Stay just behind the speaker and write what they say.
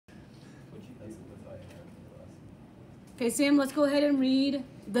Okay, Sam, let's go ahead and read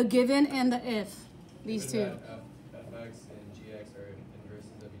the given and the if. These two. fx and gx are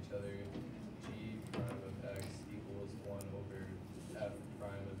inverses of each other. G prime of x equals 1 over f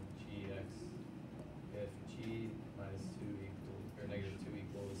prime of gx. If g minus 2 equals, or negative 2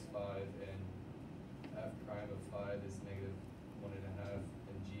 equals 5, and f prime of 5 is negative 1.5,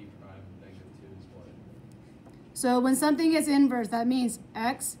 and g prime of negative 2 is 1. So when something is inverse, that means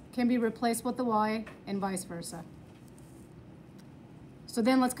x can be replaced with the y and vice versa. So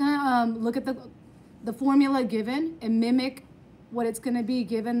then let's kind of look at the formula given and mimic what it's going to be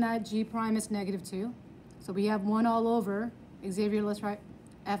given that g prime is negative 2. So we have 1 all over, Xavier, let's write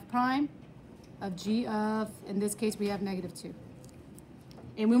f prime of g of, in this case, we have negative 2.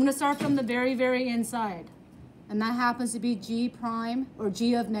 And we want to start from the very, very inside. And that happens to be g prime, or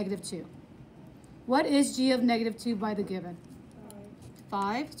g of negative 2. What is g of negative 2 by the given?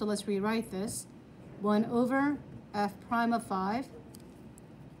 5. So let's rewrite this. 1 over f prime of 5.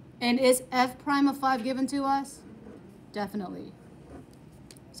 And is f prime of 5 given to us? Definitely.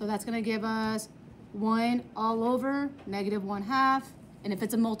 So that's going to give us 1 all over negative 1/2. And if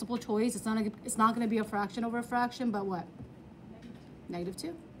it's a multiple choice, it's not going to be a fraction over a fraction, but what? Negative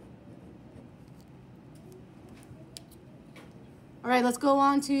 2. All right, let's go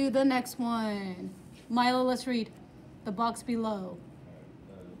on to the next one. Milo, let's read the box below.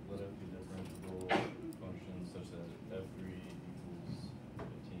 Let f be differentiable functions such that f3 equals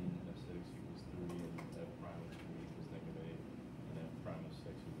 15, f6 equals 3, and f prime of 3 equals negative 8, and f prime of 6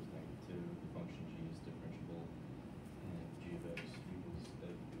 equals negative 2. The function g is differentiable, and g of x equals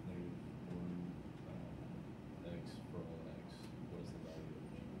f negative 1 x for all x. What is the value of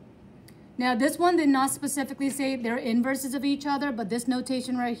g? Now, this one did not specifically say they're inverses of each other, but this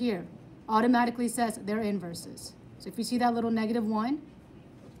notation right here automatically says they're inverses. So if you see that little negative 1,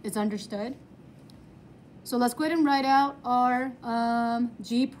 it's understood. So let's go ahead and write out our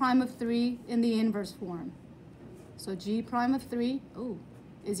g prime of 3 in the inverse form. So g prime of 3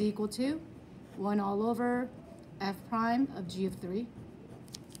 is equal to 1 all over f prime of g of 3.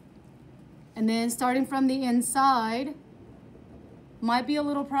 And then starting from the inside might be a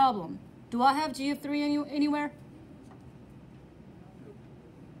little problem. Do I have g of 3 anywhere?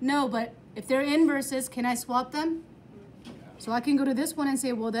 No, but if they're inverses, can I swap them? So I can go to this one and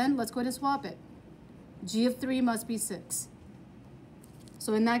say, well then, let's go ahead and swap it. G of 3 must be 6.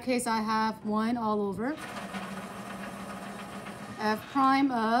 So in that case, I have 1 all over f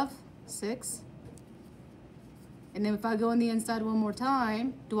prime of 6. And then if I go on the inside one more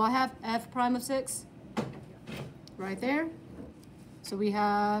time, do I have f prime of 6? Right there. So we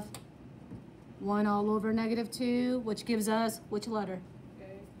have 1 all over negative 2, which gives us which letter?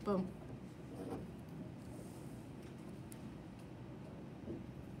 A. Boom.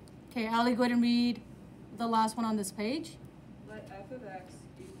 Okay, Allie, go ahead and read the last one on this page. Let f of x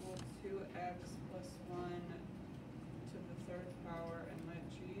equal 2x plus 1 to the 3rd power, and let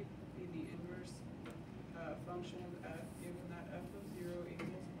g be the inverse function of f, given that f of 0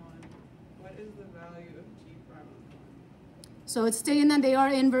 equals 1. What is the value of g prime of 1? So it's stating that they are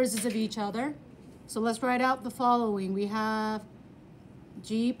inverses of each other. So let's write out the following. We have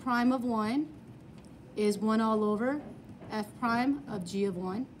g prime of 1 is 1 all over f prime of g of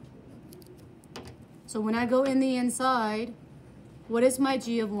 1. So when I go in the inside, what is my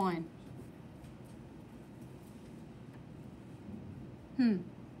g of 1?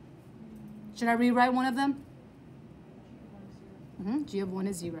 Should I rewrite one of them? G of 1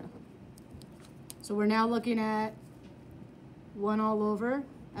 is 0. So we're now looking at 1 all over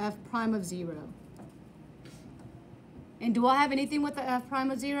f prime of 0. And do I have anything with the f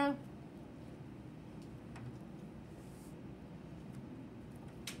prime of 0?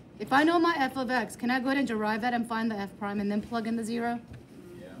 If I know my f of x, can I go ahead and derive that and find the f prime and then plug in the 0?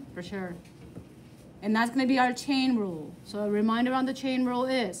 Yeah. For sure. And that's going to be our chain rule. So a reminder on the chain rule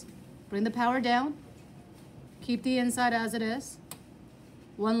is bring the power down, keep the inside as it is,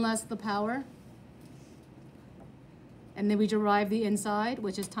 1 less the power, and then we derive the inside,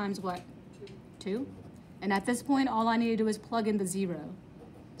 which is times what? 2. And at this point, all I need to do is plug in the 0.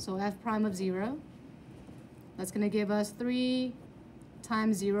 So f prime of 0, that's going to give us 3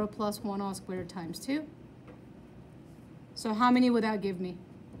 times 0 plus 1 all squared times 2. So how many would that give me?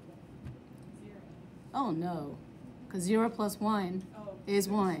 0. Oh no, because 0 plus 1 is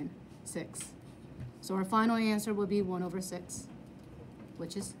 1, 6. So our final answer will be 1 over 6,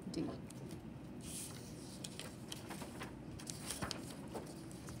 which is D.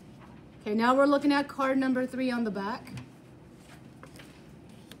 Okay, now we're looking at card number 3 on the back.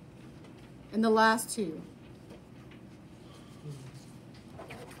 And the last two.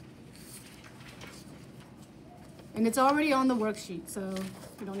 And it's already on the worksheet, so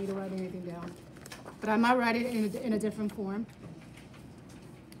you don't need to write anything down. But I might write it in a different form.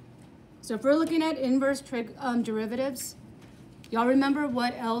 So if we're looking at inverse trig derivatives, y'all remember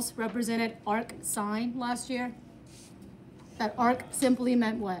what else represented arc sine last year? That arc simply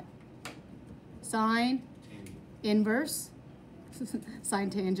meant what? Sine inverse, sine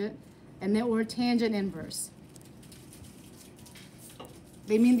tangent, and then or tangent inverse.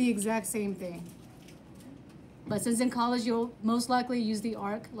 They mean the exact same thing. But since in college you'll most likely use the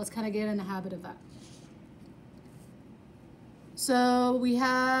arc, let's kind of get in the habit of that. So we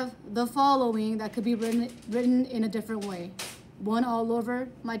have the following that could be written in a different way. 1 all over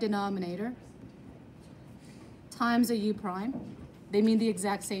my denominator times a u prime. They mean the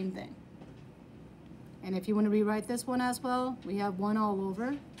exact same thing. And if you want to rewrite this one as well, we have 1 all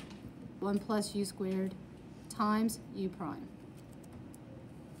over 1 plus u squared times u prime.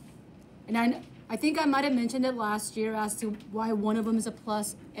 And I think I might have mentioned it last year as to why one of them is a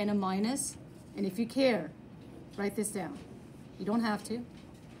plus and a minus. And if you care, write this down. You don't have to.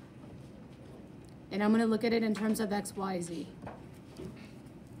 And I'm going to look at it in terms of x, y, z.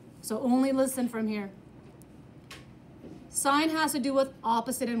 So only listen from here. Sine has to do with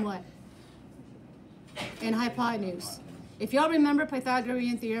opposite and what? And hypotenuse. If y'all remember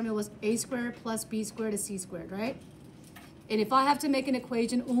Pythagorean theorem, it was a squared plus b squared is c squared, right? And if I have to make an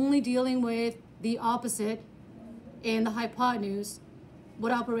equation only dealing with the opposite and the hypotenuse,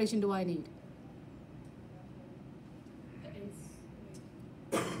 what operation do I need?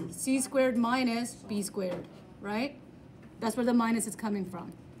 C squared minus b squared, right? That's where the minus is coming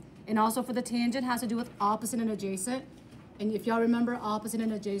from. And also for the tangent has to do with opposite and adjacent. And if y'all remember opposite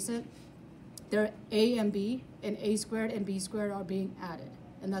and adjacent, they're a and b, and a squared and b squared are being added.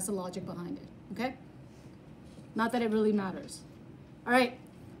 And that's the logic behind it, okay? Not that it really matters. All right,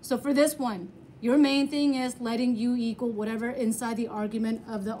 so for this one, your main thing is letting u equal whatever inside the argument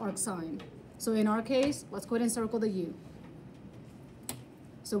of the arc sine. So in our case, let's go ahead and circle the u.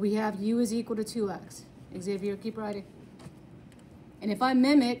 So we have u is equal to 2x. Xavier, keep writing. And if I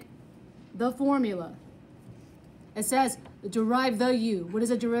mimic the formula, it says derive the u. What is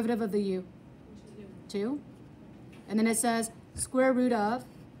the derivative of the u? 2. And then it says square root of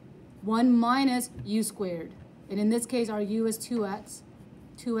 1 minus u squared. And in this case, our u is 2x,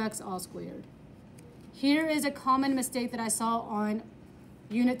 2x all squared. Here is a common mistake that I saw on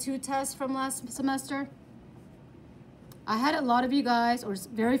Unit 2 test from last semester. I had a lot of you guys, or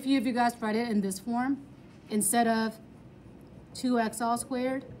very few of you guys, write it in this form instead of 2x all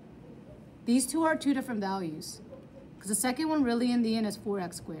squared. These two are two different values because the second one really in the end is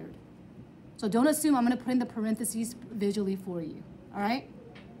 4x squared. So don't assume I'm going to put in the parentheses visually for you, all right?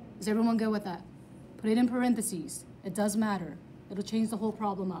 Is everyone good with that? Put it in parentheses. It does matter. It'll change the whole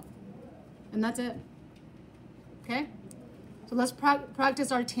problem up. And that's it. Okay? So let's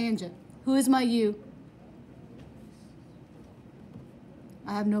practice our tangent. Who is my u?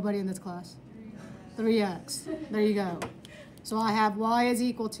 I have nobody in this class. 3x. There you go. So I have y is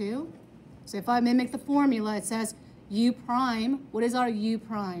equal to, so if I mimic the formula, it says u prime. What is our u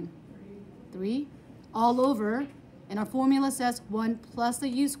prime? 3. All over. And our formula says 1 plus the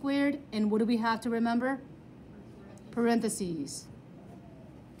u squared. And what do we have to remember? Parentheses.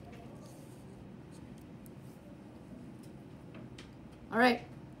 All right.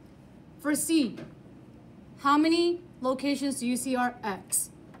 For C, how many locations do you see are x?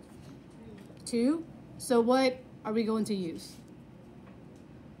 2. So what are we going to use?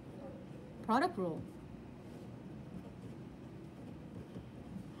 Product rule.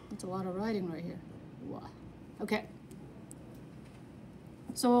 That's a lot of writing right here. Wow. Okay.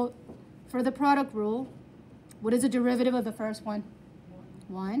 So for the product rule, what is the derivative of the first one?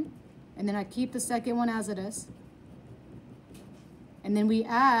 1. And then I keep the second one as it is. And then we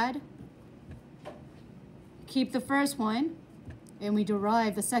add, keep the first one, and we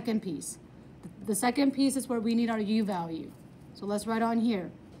derive the second piece. The second piece is where we need our u value. So let's write on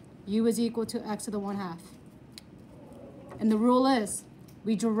here. U is equal to x to the 1/2. And the rule is,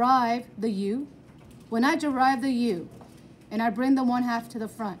 we derive the u. When I derive the u, and I bring the 1/2 to the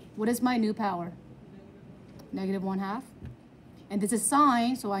front, what is my new power? Negative 1/2. And this is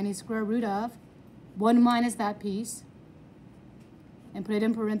sine, so I need square root of 1 minus that piece, and put it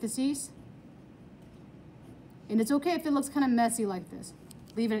in parentheses. And it's okay if it looks kind of messy like this.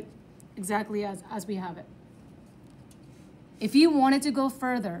 Leave it exactly as we have it. If you wanted to go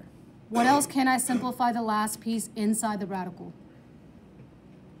further, what else can I simplify the last piece inside the radical?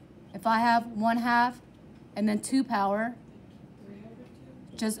 If I have 1/2 and then 2 power,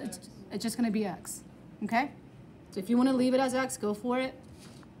 it's just going to be x, okay? So if you want to leave it as x, go for it.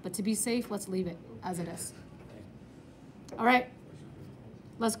 But to be safe, let's leave it as it is. All right,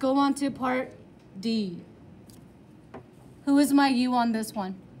 let's go on to part D. Who is my u on this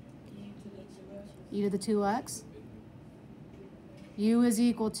one? E to the 2x. U is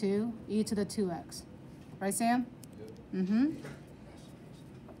equal to e to the 2x. Right, Sam? Mm-hmm.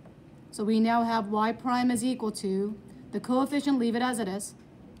 So we now have y prime is equal to, the coefficient, leave it as it is.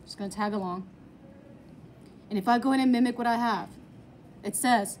 Just going to tag along. And if I go in and mimic what I have, it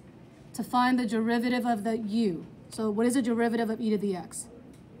says to find the derivative of the u. So what is the derivative of e to the x?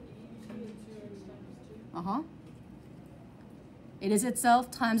 Uh-huh. It is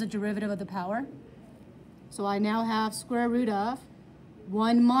itself times the derivative of the power. So I now have square root of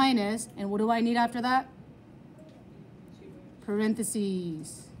 1 minus, and what do I need after that?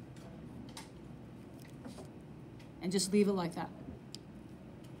 Parentheses. And just leave it like that.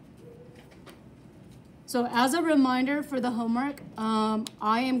 So as a reminder for the homework, I'm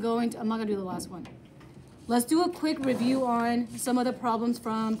not gonna do the last one. Let's do a quick review on some of the problems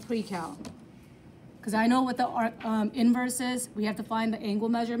from pre-cal. Because I know what the inverse is, we have to find the angle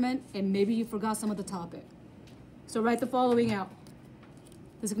measurement, and maybe you forgot some of the topic. So write the following out.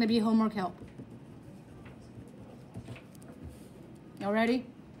 This is gonna be homework help. Y'all ready?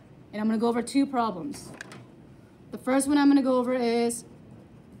 And I'm gonna go over 2 problems. The first one I'm gonna go over is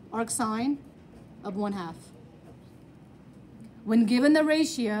arc sine of 1/2. When given the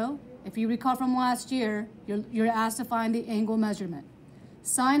ratio, if you recall from last year, you're asked to find the angle measurement.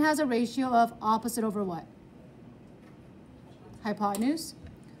 Sine has a ratio of opposite over what? Hypotenuse.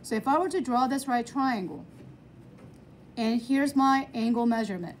 So if I were to draw this right triangle, and here's my angle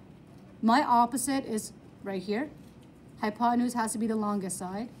measurement. My opposite is right here. Hypotenuse has to be the longest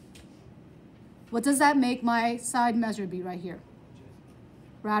side. What does that make my side measure be right here?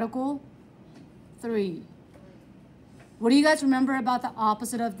 Radical 3. What do you guys remember about the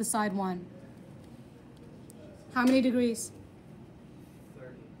opposite of the side 1? How many degrees?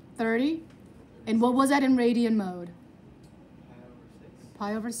 30. And what was that in radian mode?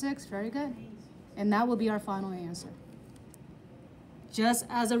 Pi over 6, very good. And that will be our final answer. Just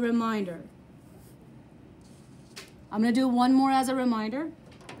as a reminder. I'm gonna do one more as a reminder.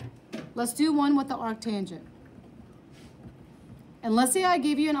 Let's do one with the arctangent. And let's say I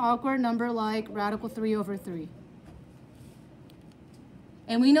give you an awkward number like radical 3 over 3.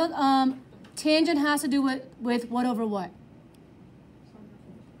 And we know tangent has to do with what over what?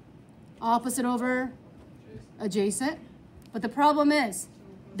 Opposite over adjacent. But the problem is,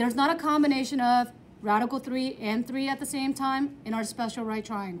 there's not a combination of radical 3 and 3 at the same time in our special right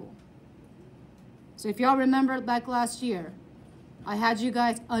triangle. So if y'all remember back last year, I had you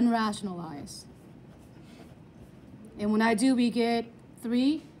guys unrationalize. And when I do, we get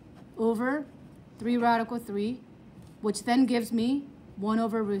 3 over 3 radical 3, which then gives me 1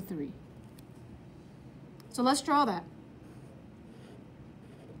 over root 3. So let's draw that.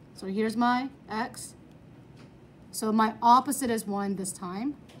 So here's my x. So my opposite is 1 this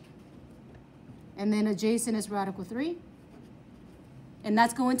time. And then adjacent is radical 3. And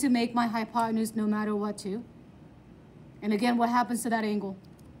that's going to make my hypotenuse no matter what too. And again, what happens to that angle?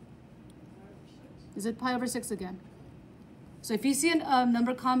 Is it pi over 6 again? So if you see a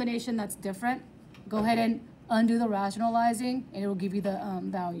number combination that's different, go ahead and undo the rationalizing and it will give you the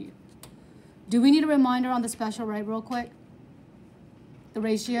value. Do we need a reminder on the special right real quick? The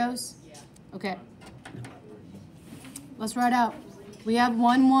ratios? Yeah. Okay. Let's write out. We have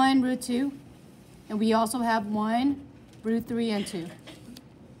 1 root 2, and we also have 1 root 3 and 2.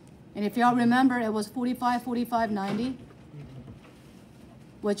 And if y'all remember, it was 45, 45, 90,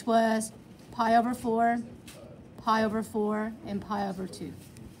 which was pi over 4, pi over 4, and pi over 2.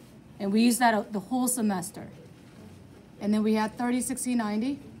 And we used that the whole semester. And then we had 30, 60,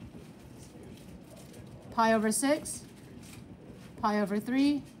 90, pi over 6, pi over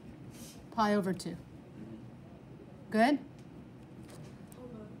 3, pi over 2. Good?